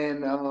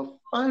 And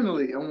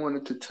finally, I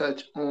wanted to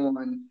touch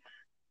on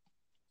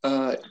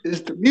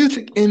is the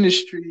music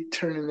industry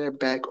turning their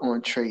back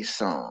on Trey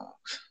Songz?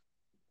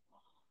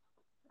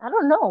 I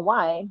don't know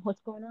why.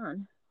 What's going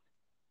on?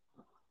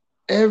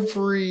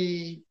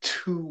 Every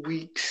 2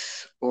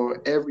 weeks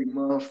or every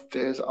month,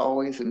 there's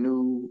always a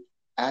new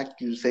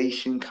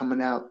accusation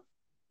coming out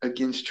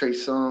against Trey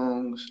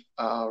Songz.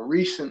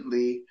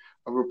 Recently,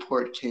 a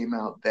report came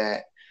out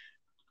that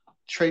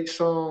Trey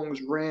Songz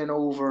ran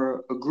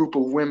over a group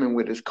of women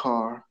with his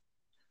car.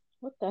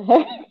 What the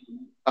heck?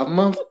 A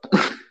month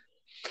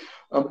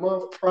a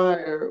month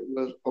prior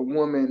was a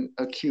woman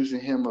accusing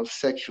him of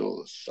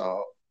sexual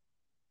assault.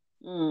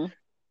 Mm,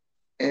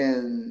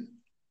 And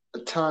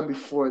the time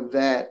before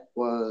that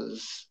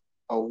was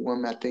a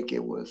woman. I think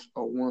it was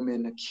a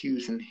woman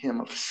accusing him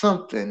of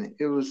something.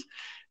 It was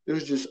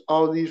just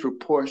all these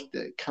reports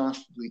that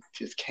constantly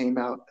just came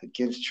out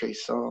against Trey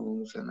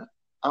Songz, and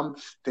I'm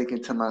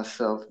thinking to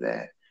myself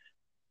that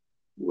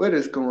what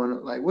is going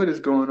on? Like, what is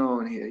going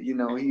on here? He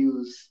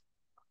was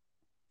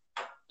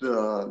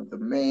the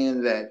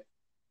man that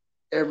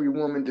every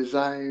woman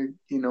desired.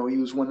 He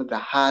was one of the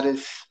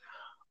hottest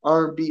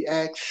R&B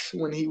acts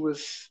when he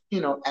was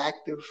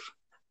active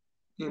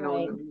in the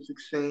right. music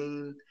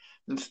scene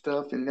and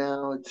stuff. And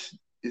now it's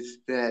is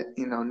that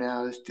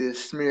now it's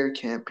this smear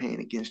campaign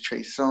against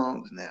Trey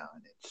Songz now,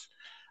 and it's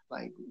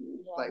like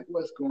Yeah.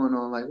 what's going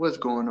on? Like what's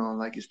going on?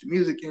 Like it's the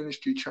music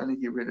industry trying to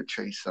get rid of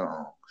Trey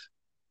Songz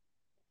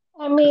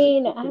I because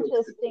mean, it I begs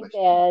just the think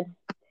question. that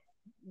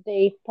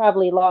they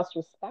probably lost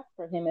respect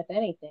for him, if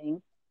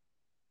anything,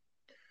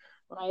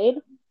 right?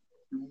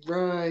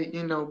 Right,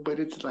 but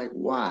it's like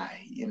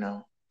why,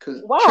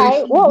 because Trey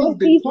Why? Songz, Well, he's if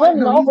been he's quiet.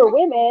 running No, he's over been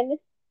women,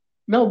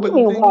 no, what do but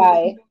you the mean thing is,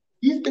 why?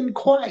 he's been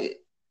quiet.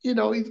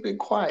 He's been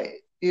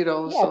quiet. Yeah,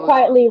 So it's like,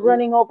 quietly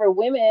running over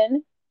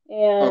women oh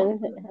and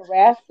goodness,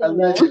 harassing them.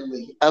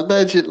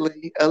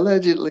 allegedly,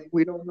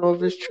 we don't know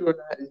if it's true or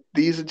not.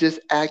 These are just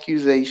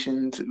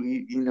accusations.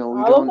 We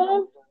All of don't know.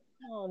 them?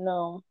 Oh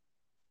no,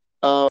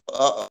 Uh,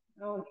 I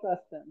don't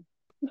trust them.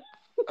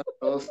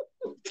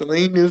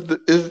 Celine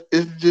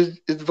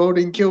is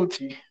voting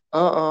guilty.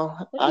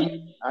 I I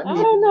need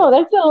to don't know.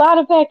 That's a lot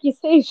of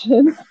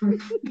accusations know.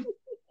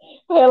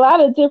 by a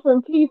lot of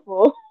different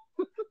people.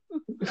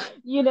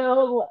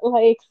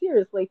 Like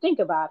seriously, think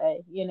about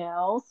it.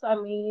 So I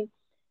mean,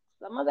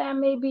 some of that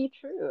may be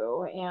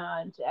true,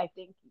 and I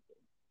think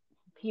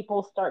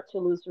people start to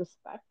lose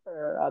respect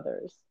for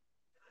others,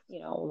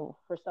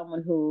 for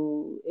someone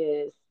who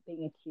is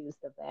being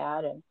accused of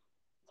that and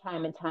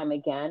time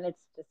again,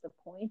 it's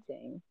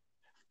disappointing.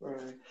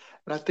 Right.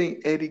 And I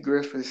think Eddie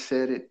Griffin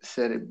said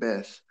it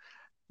best.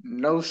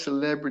 No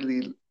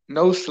celebrity.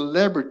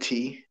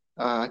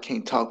 I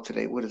can't talk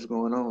today. What is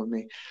going on with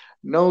me?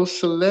 No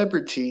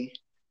celebrity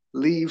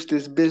leaves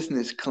this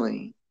business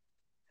clean.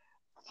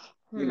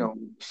 Hmm.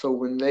 So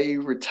when they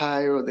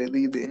retire or they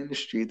leave the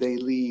industry, they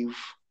leave.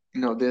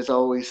 There's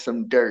always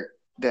some dirt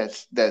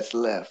that's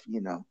left.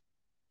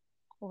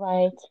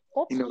 Right. You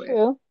That's know, E-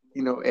 true.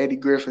 Eddie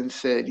Griffin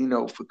said,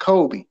 for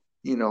Kobe,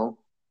 Yeah.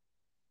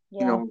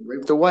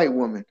 raped a white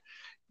woman.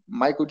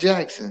 Michael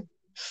Jackson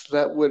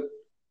slept with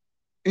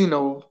you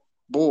know,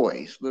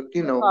 boys,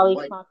 Macaulay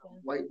white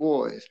Culkin.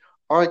 boys.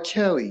 R.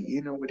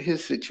 Kelly, with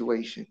his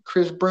situation.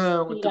 Chris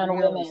Brown with Beat the on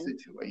Rihanna women.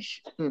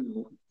 situation.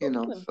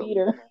 So Beat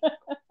her.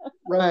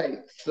 right.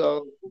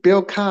 So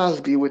Bill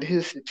Cosby with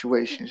his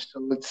situation.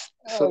 Oh It's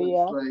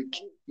yeah. like,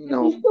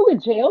 Is he still in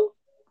jail?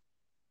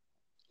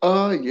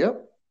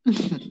 yep.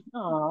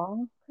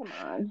 Oh, come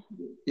on.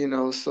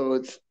 So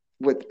it's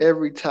with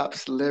every top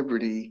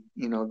celebrity,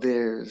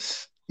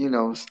 there's,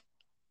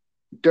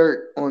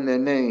 dirt on their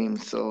name.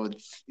 So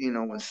it's,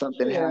 when That's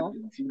something true.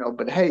 happens,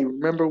 but hey,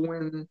 remember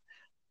when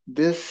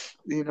this,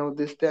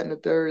 that, and the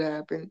third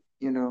happened.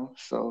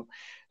 So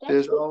That's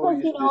there's because,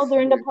 always this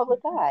they're in the smear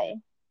public campaign. eye.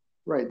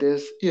 Right.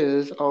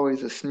 There's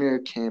always a smear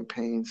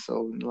campaign.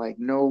 So like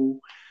no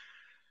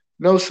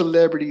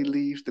celebrity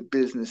leaves the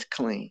business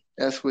clean.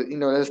 That's the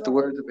Right.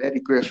 words of Eddie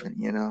Griffin,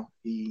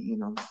 he,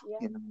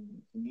 Yeah.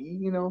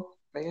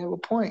 may have a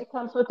point. It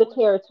comes with the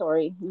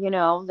territory,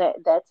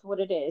 that's what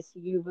it is.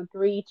 You've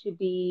agreed to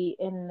be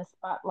in the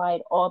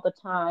spotlight all the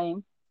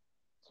time,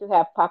 to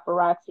have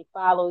paparazzi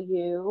follow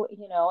you,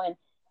 and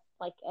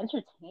like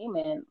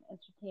entertainment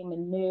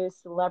news,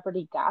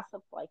 celebrity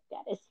gossip, like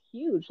that is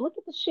huge. Look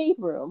at the Shade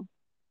Room,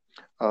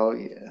 Oh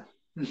yeah.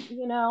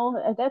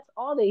 and that's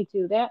all they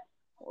do. The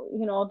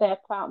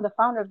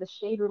founder of the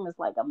Shade Room is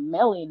like a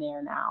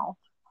millionaire now.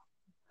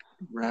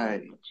 And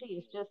Right.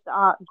 geez, just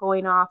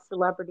going off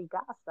celebrity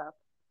gossip.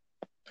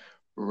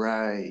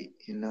 Right.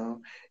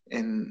 And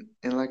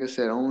like I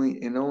said,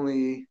 only in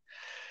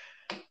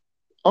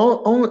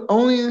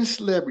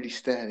celebrity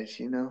status.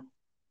 And now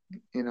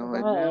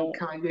Right.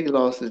 Kanye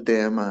lost his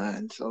damn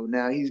mind. So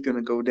now he's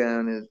gonna go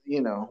down as,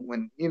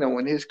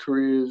 when his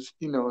career is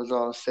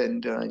all said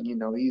and done,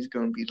 he's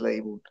gonna be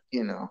labeled,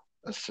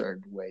 a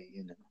certain way.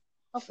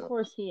 Of So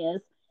course he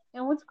is.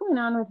 And what's going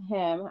on with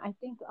him? I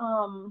think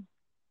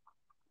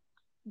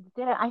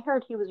I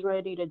heard he was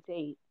ready to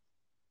date.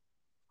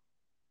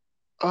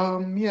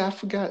 yeah, I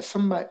forgot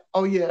somebody.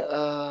 Oh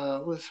yeah,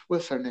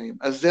 what's her name?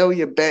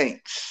 Azalea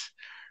Banks.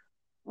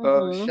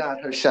 Hmm.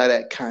 Shot her shot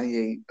at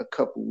Kanye a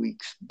couple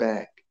weeks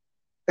back.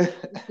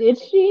 Did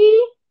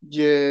she?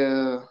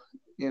 Yeah,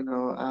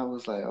 I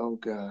was like, oh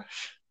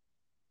gosh.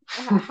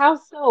 How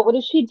so? What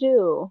did she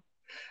do?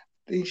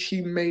 Think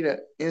she made an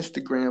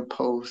Instagram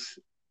post,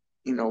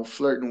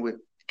 flirting with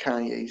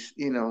Kanye's,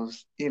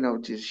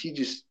 just she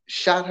just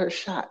shot her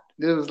shot.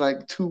 This was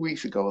like 2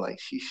 weeks ago. Like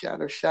she shot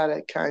her shot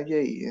at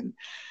Kanye, and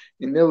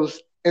it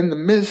was in the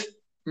midst.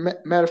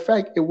 Matter of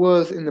fact, it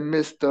was in the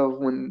midst of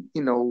when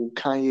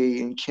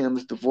Kanye and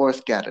Kim's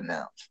divorce got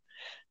announced.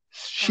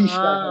 She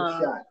shot her Ah,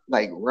 shot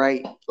like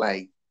right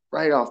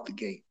off the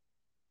gate.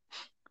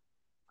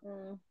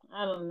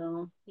 I don't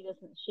know. She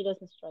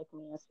doesn't strike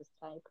me as his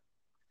type.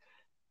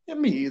 Yeah,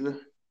 me either.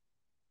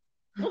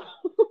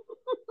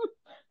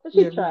 But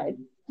she Yeah, me tried. either.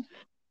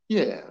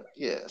 Yeah,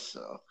 yeah.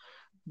 So,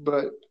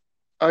 but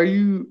are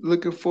you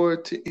looking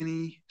forward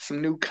to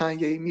some new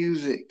Kanye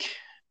music?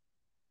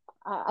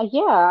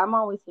 Yeah, I'm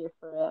always here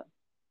for it.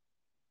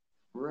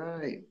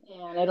 Right,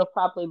 And it'll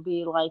probably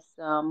be like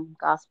some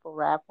gospel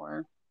rap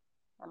or,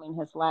 I mean,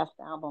 his last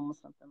album was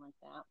something like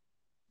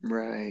that.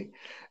 right.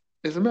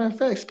 As a matter of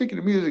fact, speaking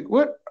of music,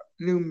 what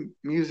new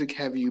music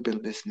have you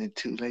been listening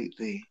to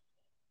lately?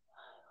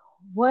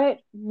 What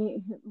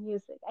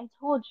music? I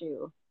told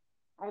you.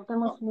 I've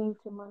been Oh, listening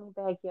to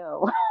Moneybag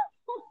Yo.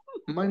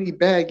 Money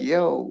Bag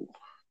Yo.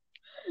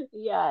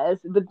 Yes,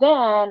 but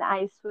then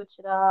I switch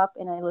it up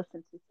and I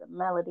listen to some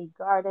Melody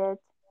Gardot,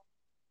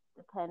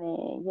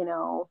 depending,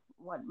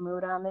 what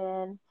mood I'm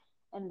in.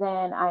 And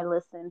then I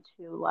listen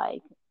to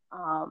like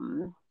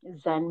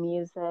Zen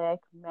music,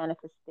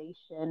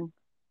 manifestation,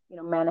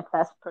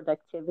 manifest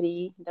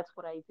productivity. That's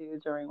what I do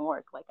during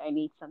work. Like I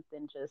need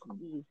something just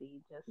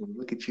easy, just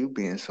Look at you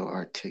being so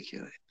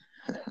articulate.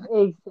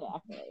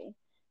 exactly.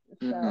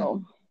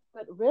 So, Hmm.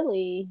 but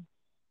really,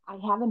 I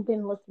haven't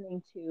been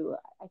listening to,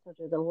 I told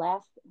you the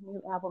last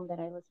new album that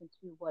I listened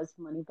to was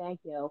Moneybag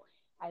Yo.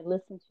 I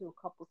listened to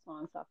a couple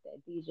songs off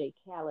that DJ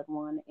Khaled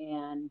one,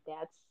 and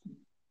that's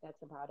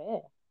about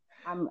it.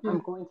 I'm Yeah.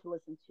 going to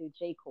listen to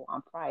J. Cole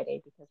on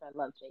Friday because I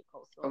love J.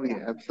 Cole, so Oh yeah,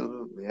 definitely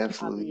absolutely,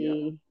 I'll absolutely, yeah,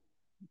 be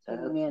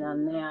tuning in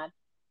on absolutely. that.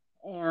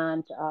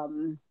 And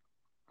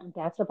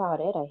that's about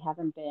it. I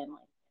haven't been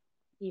like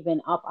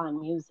even up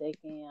on music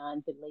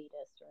and the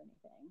latest or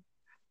anything.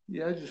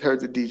 Yeah, I just heard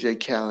the DJ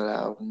Khaled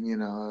album. It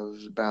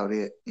was about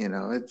it.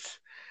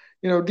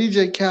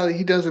 DJ Khaled,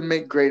 he doesn't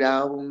make great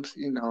albums.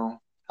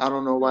 I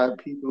don't know why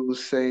people were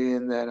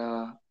saying that.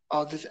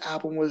 Oh, this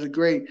album was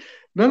great.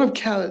 None of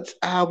Khaled's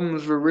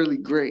albums were really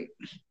great.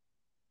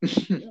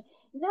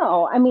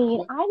 No, I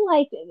mean, I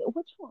liked it.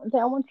 Which one?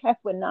 That one track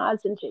with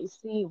Nas and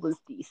JC was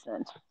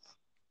decent.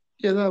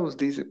 Yeah, that was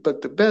decent.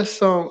 But the best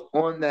song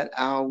on that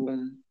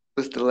album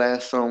was the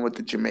last song with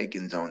the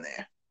Jamaicans on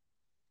there.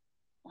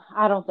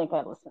 I don't think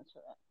I listened to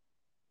it.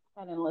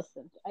 I didn't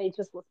listen. I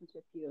just listened to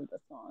a few of the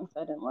songs.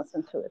 I didn't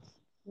listen to it.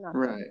 Not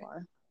that Right,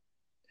 far.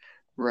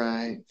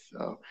 right.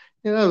 So,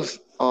 yeah, that was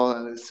all I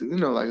listened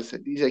to. Like I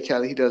said, DJ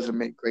Khaled, he doesn't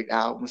make great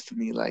albums to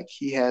me. Like,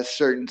 he has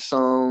certain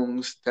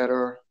songs that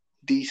are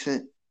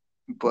decent,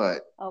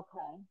 but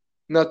Okay.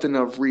 nothing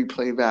of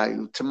replay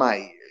value to my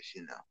ears.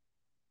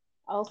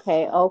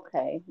 Okay.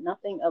 Okay.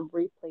 Nothing of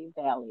replay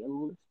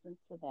value. Listen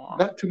to that.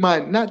 Not to my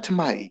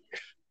ears.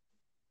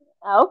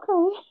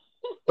 Okay.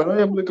 But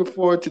I am looking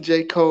forward to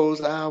J.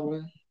 Cole's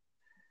album.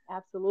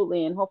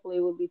 Absolutely. And hopefully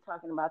we'll be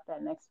talking about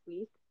that next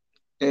week.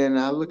 And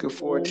I'm looking And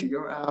forward to then,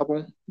 your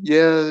album.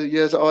 Yeah,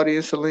 yes,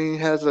 audience. Celine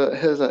has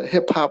a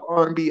hip hop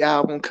R&B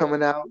album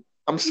coming out.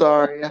 I'm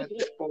sorry, I had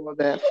to spoil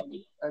that for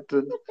you. I had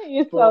to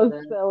you're spoil so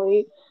that.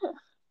 silly.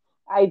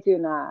 I do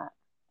not.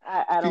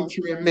 I don't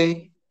Featuring sing.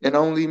 me and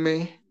only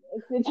me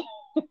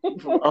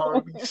with an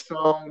R&B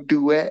song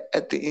duet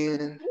at the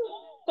end.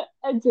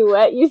 A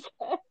duet, you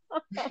said?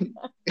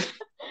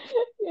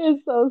 You're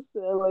so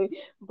silly.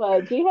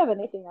 But do you have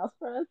anything else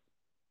for us?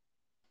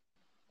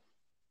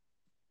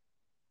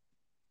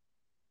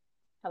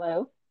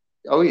 Hello?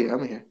 Oh yeah,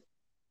 I'm here.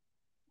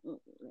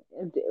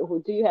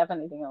 Do you have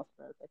anything else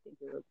for us? I think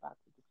we were about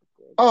to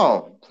disappear again.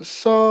 Oh,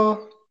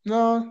 so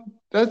no,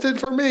 that's it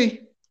for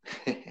me.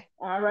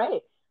 All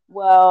right.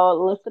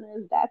 Well,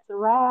 listeners, that's a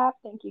wrap.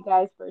 Thank you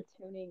guys for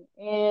tuning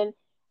in.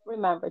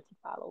 Remember to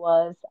follow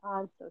us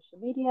on social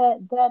media,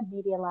 the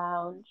Media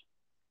Lounge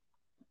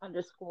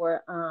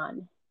underscore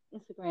on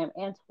Instagram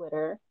and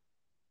Twitter,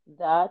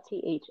 the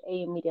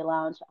THA Media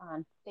Lounge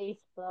on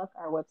Facebook.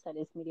 Our website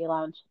is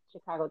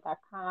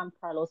MediaLoungeChicago.com.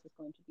 Carlos is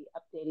going to be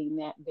updating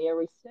that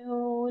very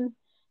soon.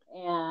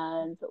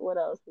 And what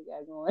else we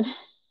got going?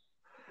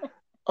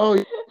 Oh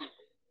yeah,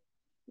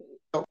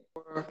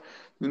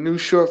 the new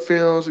short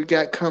films we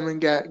got coming.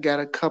 Got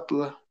a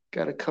couple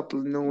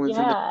of new ones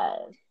in the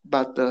Yes,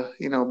 about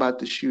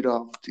to shoot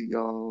off to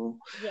y'all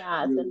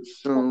yes, and real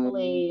soon.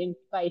 hopefully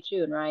by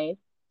June, right?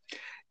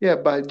 Yeah,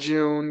 by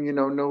June.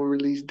 No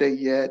release date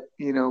yet.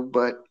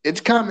 But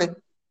it's coming.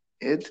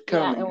 It's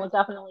Yeah, and coming. we'll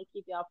definitely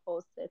keep y'all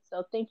posted.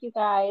 So thank you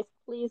guys.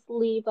 Please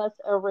leave us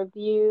a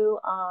review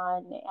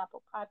on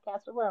Apple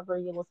Podcasts or wherever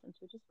you listen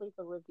to. Just leave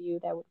a review.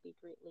 That would be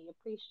greatly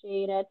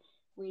appreciated.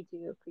 We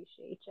do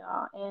appreciate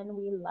y'all and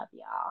we love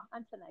y'all.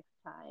 Until next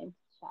time.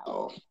 Ciao.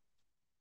 Oh.